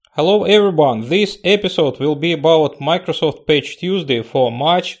Hello everyone, this episode will be about Microsoft Patch Tuesday for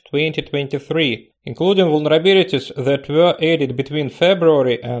March 2023, including vulnerabilities that were added between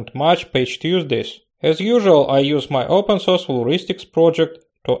February and March Patch Tuesdays. As usual, I use my open source Vulneristics project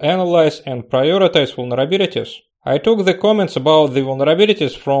to analyze and prioritize vulnerabilities. I took the comments about the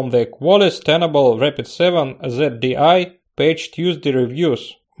vulnerabilities from the Qualys Tenable Rapid7 ZDI Patch Tuesday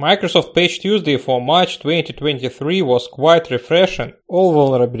reviews. Microsoft Patch Tuesday for March 2023 was quite refreshing. All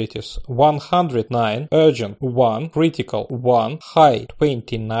vulnerabilities 109, urgent 1, critical 1, high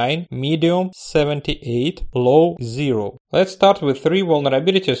 29, medium 78, low 0. Let's start with 3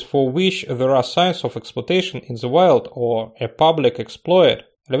 vulnerabilities for which there are signs of exploitation in the wild or a public exploit.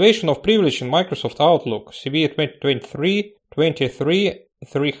 Elevation of privilege in Microsoft Outlook, CVE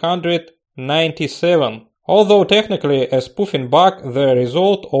 2023-23-397. Although technically a spoofing bug, the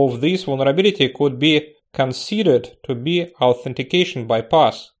result of this vulnerability could be considered to be authentication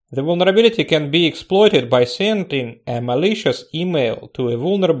bypass. The vulnerability can be exploited by sending a malicious email to a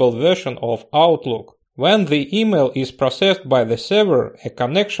vulnerable version of Outlook. When the email is processed by the server, a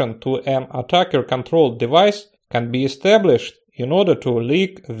connection to an attacker-controlled device can be established in order to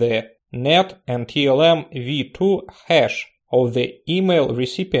leak the net and TLM v2 hash of the email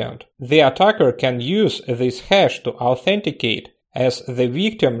recipient. The attacker can use this hash to authenticate as the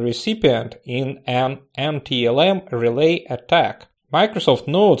victim recipient in an NTLM relay attack. Microsoft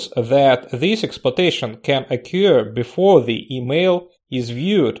notes that this exploitation can occur before the email is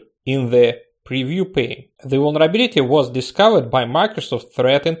viewed in the preview pane. The vulnerability was discovered by Microsoft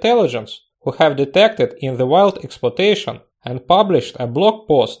Threat Intelligence, who have detected in the wild exploitation and published a blog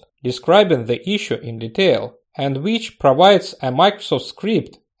post describing the issue in detail, and which provides a Microsoft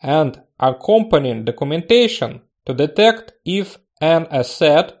script and accompanying documentation to detect if an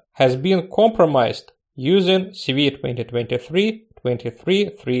asset has been compromised using CVE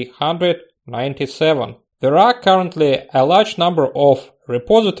 2023-23-397. There are currently a large number of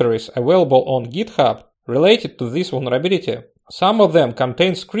repositories available on GitHub related to this vulnerability. Some of them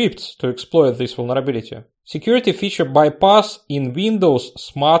contain scripts to exploit this vulnerability. Security feature bypass in Windows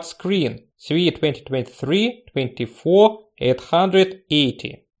Smart Screen, CVE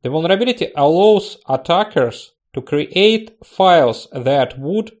 2023-24-880. The vulnerability allows attackers to create files that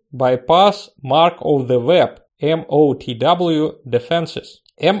would bypass Mark of the Web (MOTW) defenses.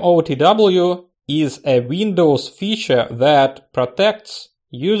 MOTW is a Windows feature that protects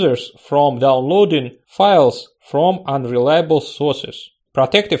users from downloading files from unreliable sources.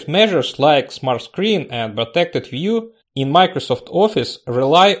 Protective measures like Smart Screen and Protected View in Microsoft Office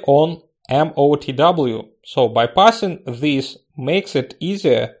rely on MOTW, so bypassing this makes it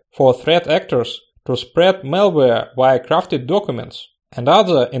easier for threat actors to spread malware via crafted documents and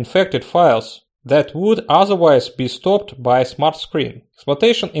other infected files that would otherwise be stopped by Smart Screen.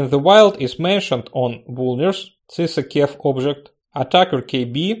 Exploitation in the wild is mentioned on Vulners, CySCF object, Attacker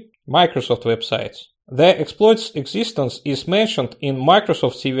KB, Microsoft websites. The exploit's existence is mentioned in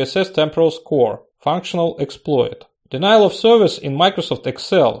Microsoft CVSS Temporal Score, functional exploit. Denial of service in Microsoft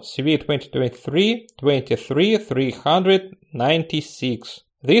Excel, CVE 2023-23-396.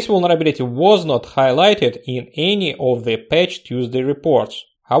 This vulnerability was not highlighted in any of the Patch Tuesday reports.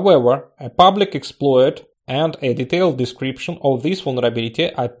 However, a public exploit and a detailed description of this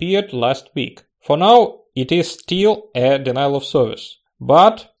vulnerability appeared last week. For now, it is still a denial of service,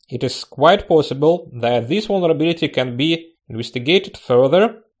 but it is quite possible that this vulnerability can be investigated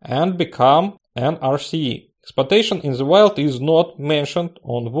further and become an RCE. Exploitation in the wild is not mentioned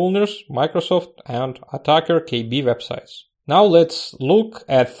on Vulners, Microsoft, and Attacker KB websites. Now let's look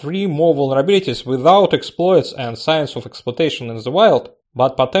at 3 more vulnerabilities without exploits and signs of exploitation in the wild,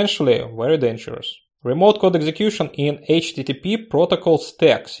 but potentially very dangerous. Remote code execution in HTTP protocol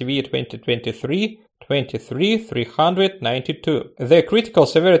stack, CVE 2023-23-392. The critical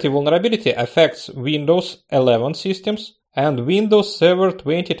severity vulnerability affects Windows 11 systems and Windows Server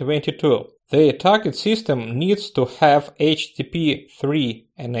 2022. The target system needs to have HTTP 3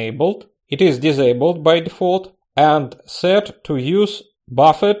 enabled, it is disabled by default, and set to use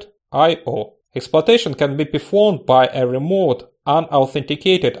buffered I/O. Exploitation can be performed by a remote,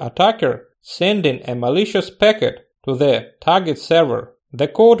 unauthenticated attacker sending a malicious packet to the target server. The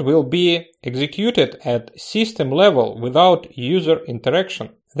code will be executed at system level without user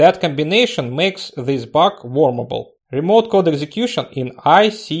interaction. That combination makes this bug wormable. Remote code execution in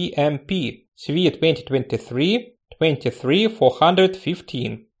ICMP, CVE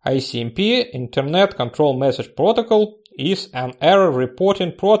 2023-23-415. ICMP, Internet Control Message Protocol, is an error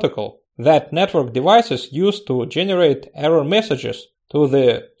reporting protocol that network devices use to generate error messages to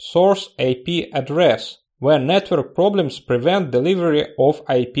the source IP address when network problems prevent delivery of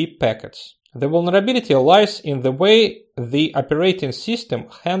IP packets. The vulnerability lies in the way the operating system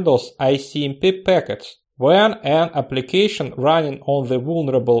handles ICMP packets when an application running on the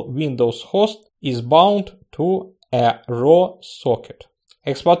vulnerable Windows host is bound to a raw socket.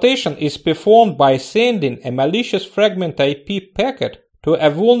 Exploitation is performed by sending a malicious fragment IP packet to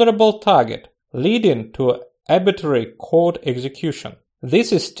a vulnerable target, leading to arbitrary code execution.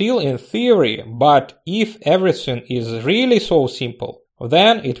 This is still in theory, but if everything is really so simple,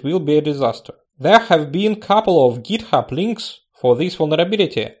 then it will be a disaster. There have been a couple of GitHub links for this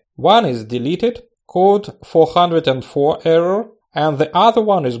vulnerability. One is deleted, code 404 error, and the other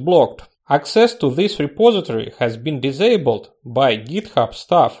one is blocked. Access to this repository has been disabled by GitHub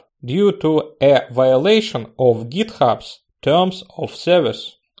staff due to a violation of GitHub's terms of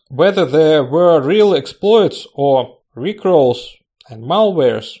service. Whether there were real exploits or recrawls and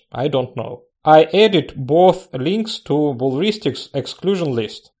malwares, I don't know. I added both links to Vulristics exclusion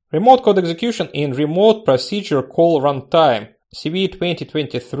list. Remote code execution in remote procedure call runtime, CV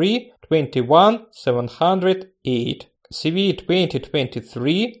 2023-21-708, CV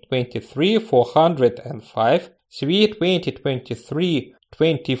 2023-23-405, CV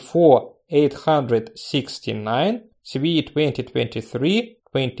 2023-24-869, CV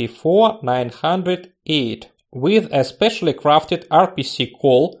 2023-24-908, with a specially crafted RPC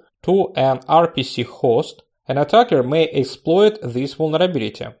call to an RPC host. An attacker may exploit this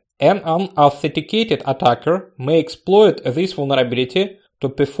vulnerability. An unauthenticated attacker may exploit this vulnerability to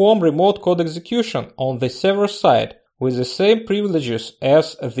perform remote code execution on the server side with the same privileges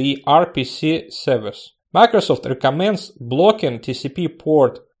as the RPC service. Microsoft recommends blocking TCP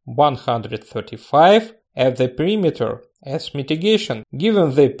port 135 at the perimeter as mitigation.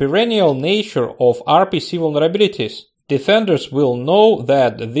 Given the perennial nature of RPC vulnerabilities, defenders will know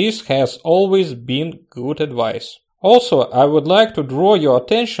that this has always been good advice. Also, I would like to draw your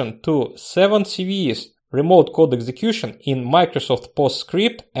attention to 7 CVEs remote code execution in Microsoft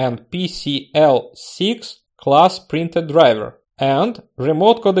PostScript and PCL6 class printed driver, and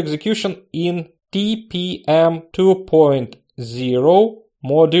remote code execution in TPM 2.0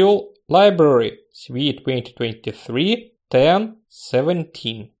 module library CV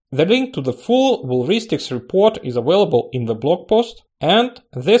 2023-10-17. The link to the full Vulristics report is available in the blog post. And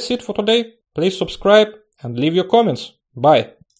that's it for today. Please subscribe and leave your comments. Bye.